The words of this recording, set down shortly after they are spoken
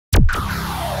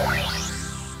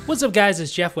What's up guys,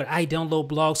 it's Jeff with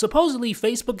iDownloadBlog. Supposedly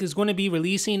Facebook is going to be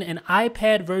releasing an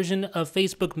iPad version of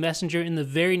Facebook Messenger in the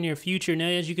very near future. Now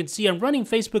as you can see, I'm running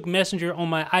Facebook Messenger on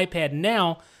my iPad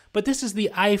now, but this is the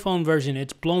iPhone version.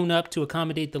 It's blown up to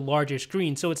accommodate the larger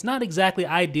screen, so it's not exactly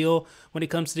ideal when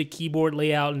it comes to the keyboard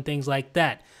layout and things like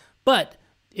that. But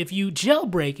if you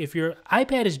jailbreak, if your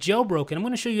iPad is jailbroken, I'm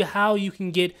going to show you how you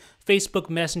can get Facebook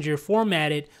Messenger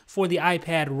formatted for the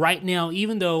iPad right now,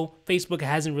 even though Facebook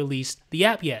hasn't released the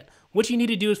app yet. What you need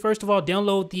to do is, first of all,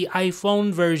 download the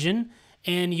iPhone version,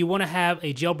 and you want to have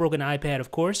a jailbroken iPad,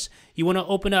 of course. You want to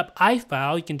open up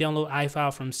iFile. You can download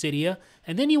iFile from Cydia,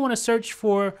 and then you want to search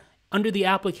for, under the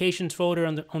Applications folder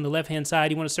on the left-hand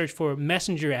side, you want to search for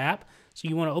Messenger app. So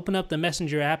you want to open up the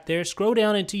Messenger app there, scroll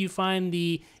down until you find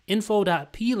the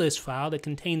info.plist file that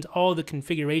contains all the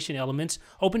configuration elements.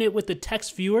 Open it with the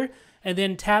text viewer and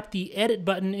then tap the edit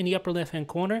button in the upper left-hand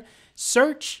corner.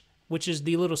 Search, which is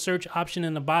the little search option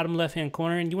in the bottom left-hand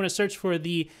corner, and you want to search for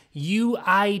the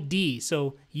UID.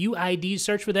 So UID,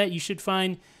 search for that. You should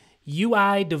find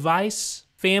UI device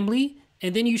family,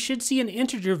 and then you should see an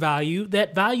integer value.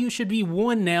 That value should be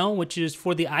 1 now, which is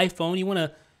for the iPhone. You want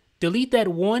to delete that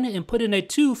 1 and put in a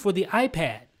 2 for the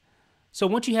iPad. So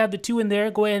once you have the 2 in there,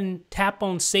 go ahead and tap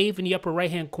on Save in the upper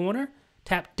right-hand corner.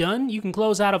 Tap Done. You can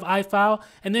close out of iFile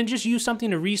and then just use something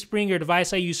to respring your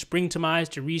device. I use Springtomize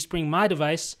to respring my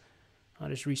device. I'll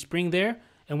just respring there.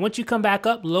 And once you come back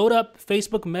up, load up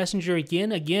Facebook Messenger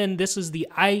again. Again, this is the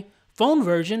iPhone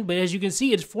version, but as you can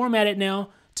see, it's formatted now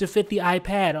to fit the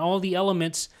iPad. All the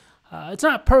elements, it's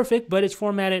not perfect, but it's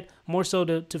formatted more so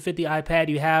to fit the iPad.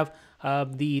 You have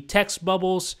the text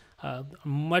bubbles,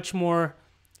 much more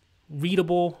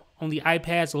readable on the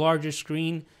iPad's larger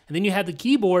screen. And then you have the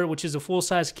keyboard, which is a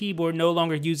full-size keyboard, no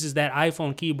longer uses that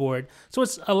iPhone keyboard. So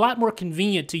it's a lot more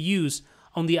convenient to use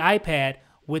on the iPad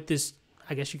with this,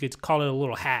 I guess you could call it a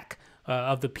little hack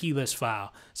of the plist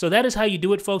file. So that is how you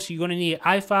do it, folks. You're going to need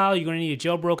iFile, you're going to need a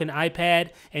jailbroken iPad,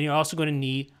 and you're also going to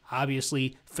need,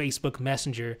 obviously, Facebook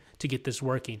Messenger to get this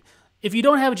working. If you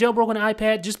don't have a jailbroken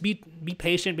iPad, just be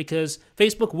patient, because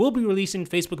Facebook will be releasing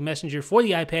Facebook Messenger for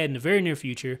the iPad in the very near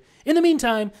future. In the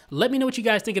meantime, let me know what you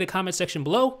guys think in the comment section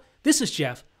below. This is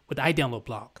Jeff with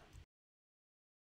iDownloadBlog.